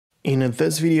In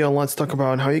this video, let's talk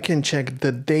about how you can check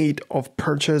the date of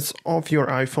purchase of your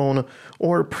iPhone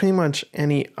or pretty much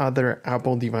any other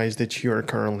Apple device that you are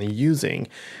currently using.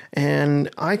 And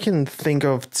I can think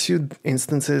of two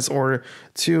instances or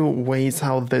two ways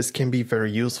how this can be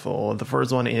very useful. The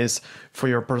first one is for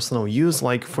your personal use,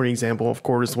 like for example, of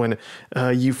course, when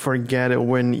you forget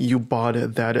when you bought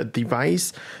that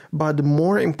device, but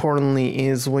more importantly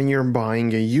is when you're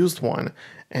buying a used one.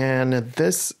 And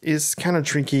this is kind of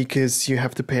tricky because you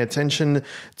have to pay attention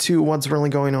to what's really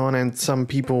going on, and some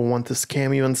people want to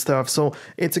scam you and stuff. So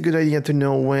it's a good idea to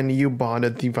know when you bought a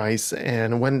device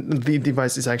and when the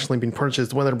device is actually being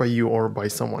purchased, whether by you or by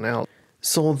someone else.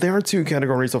 So there are two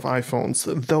categories of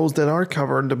iPhones, those that are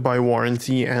covered by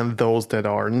warranty and those that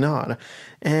are not.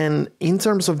 And in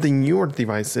terms of the newer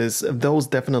devices, those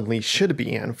definitely should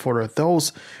be. And for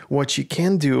those, what you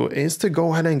can do is to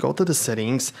go ahead and go to the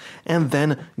settings and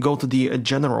then go to the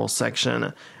general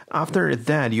section. After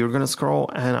that, you're going to scroll,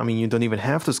 and I mean, you don't even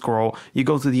have to scroll. You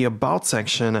go to the about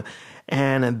section,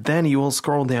 and then you will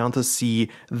scroll down to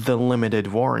see the limited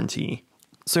warranty.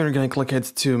 So you're going to click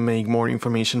it to make more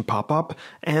information pop up,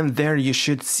 and there you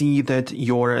should see that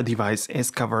your device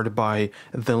is covered by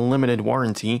the limited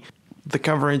warranty. The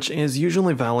coverage is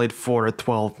usually valid for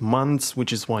 12 months,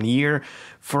 which is 1 year,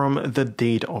 from the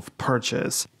date of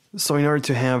purchase. So in order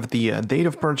to have the date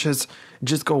of purchase,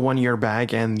 just go 1 year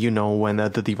back and you know when the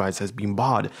device has been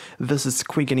bought. This is a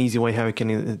quick and easy way how you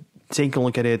can take a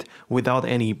look at it without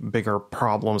any bigger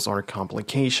problems or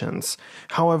complications.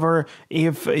 However,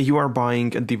 if you are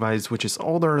buying a device which is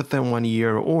older than 1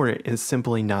 year or is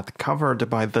simply not covered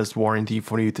by this warranty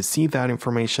for you to see that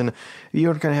information,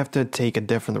 you're gonna have to take a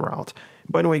different route.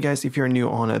 By the way, guys, if you're new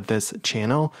on this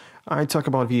channel, I talk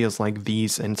about videos like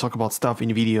these and talk about stuff in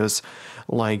videos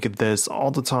like this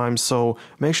all the time, so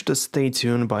make sure to stay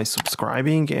tuned by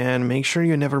subscribing and make sure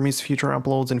you never miss future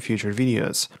uploads and future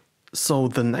videos. So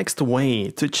the next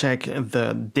way to check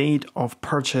the date of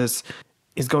purchase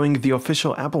is going the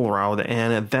official Apple route,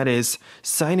 and that is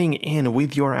signing in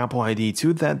with your Apple ID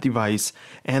to that device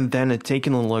and then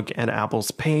taking a look at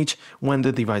Apple's page when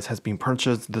the device has been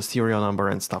purchased, the serial number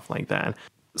and stuff like that.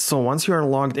 So once you are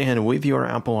logged in with your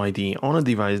Apple ID on a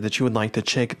device that you would like to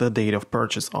check the date of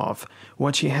purchase of,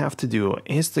 what you have to do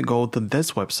is to go to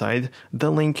this website.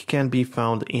 The link can be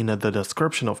found in the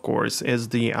description, of course. It's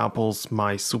the Apple's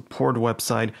My Support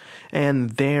website, and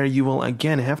there you will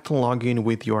again have to log in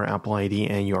with your Apple ID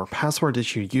and your password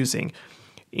that you're using.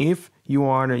 If you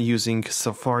are using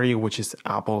Safari, which is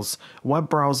Apple's web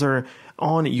browser,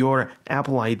 on your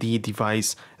Apple ID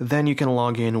device, then you can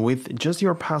log in with just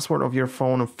your password of your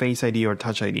phone, Face ID or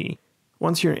Touch ID.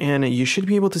 Once you're in, you should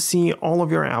be able to see all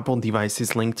of your Apple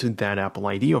devices linked to that Apple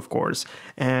ID, of course.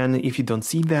 And if you don't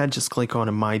see that, just click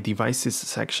on My Devices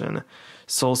section.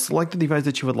 So select the device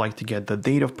that you would like to get the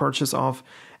date of purchase of,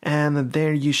 and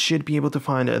there you should be able to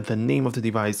find the name of the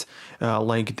device,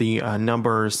 like the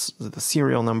numbers, the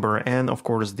serial number, and of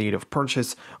course date of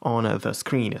purchase on the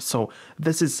screen. So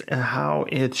this is how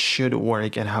it should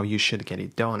work and how you should get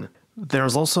it done.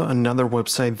 There's also another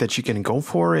website that you can go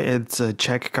for. It's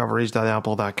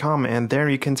checkcoverage.apple.com, and there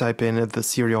you can type in the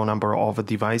serial number of a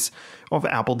device, of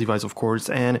Apple device, of course,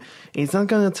 and it's not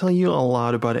going to tell you a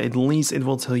lot, but at least it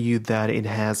will tell you that it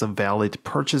has a valid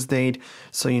purchase date,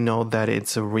 so you know that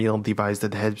it's a real device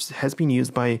that has been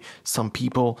used by some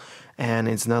people, and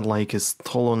it's not like it's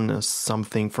stolen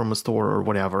something from a store or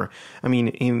whatever. I mean,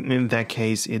 in that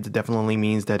case, it definitely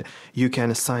means that you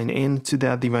can sign in to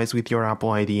that device with your Apple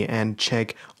ID and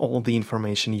check all the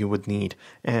information you would need,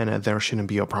 and there shouldn't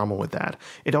be a problem with that.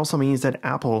 It also means that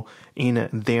Apple, in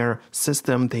their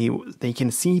system, they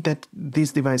can see that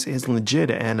this device is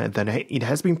legit and that it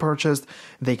has been purchased.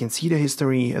 They can see the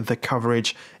history, the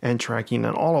coverage and tracking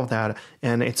and all of that,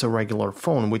 and it's a regular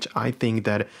phone, which I think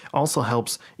that also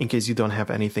helps in case you don't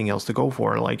have anything else to go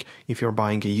for. Like if you're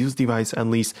buying a used device, at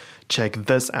least check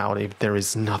this out if there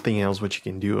is nothing else which you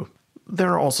can do. There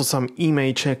are also some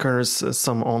email checkers,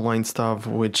 some online stuff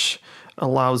which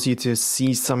allows you to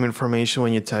see some information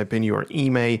when you type in your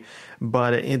email,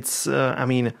 but it's, I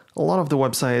mean, a lot of the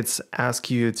websites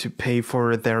ask you to pay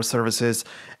for their services,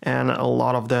 and a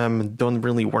lot of them don't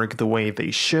really work the way they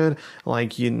should.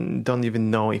 Like you don't even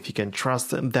know if you can trust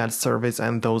that service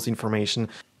and those information.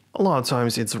 a lot of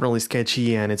times it's really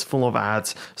sketchy and it's full of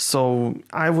ads. So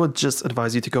I would just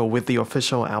advise you to go with the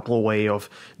official Apple way of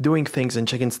doing things and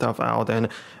checking stuff out. And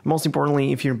most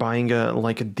importantly, if you're buying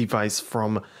a device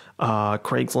from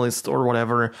Craigslist or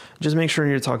whatever, just make sure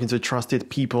you're talking to trusted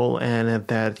people and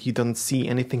that you don't see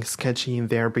anything sketchy in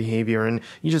their behavior, and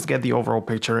you just get the overall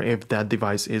picture if that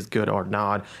device is good or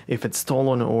not, if it's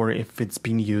stolen or if it's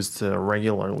being used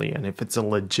regularly, and if it's a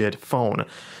legit phone.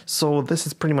 So this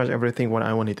is pretty much everything what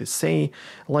I wanted to say.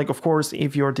 Like, of course,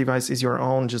 if your device is your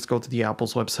own, just go to the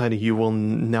Apple's website. You will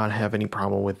not have any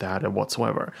problem with that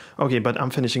whatsoever. Okay, but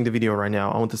I'm finishing the video right now.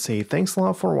 I want to say thanks a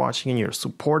lot for watching and your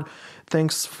support.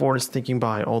 Thanks for sticking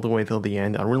by all the way till the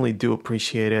end. I really do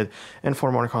appreciate it. And for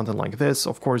more content like this,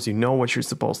 of course, you know what you're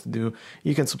supposed to do.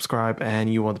 You can subscribe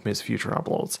and you won't miss future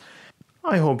uploads.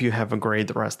 I hope you have a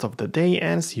great rest of the day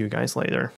and see you guys later.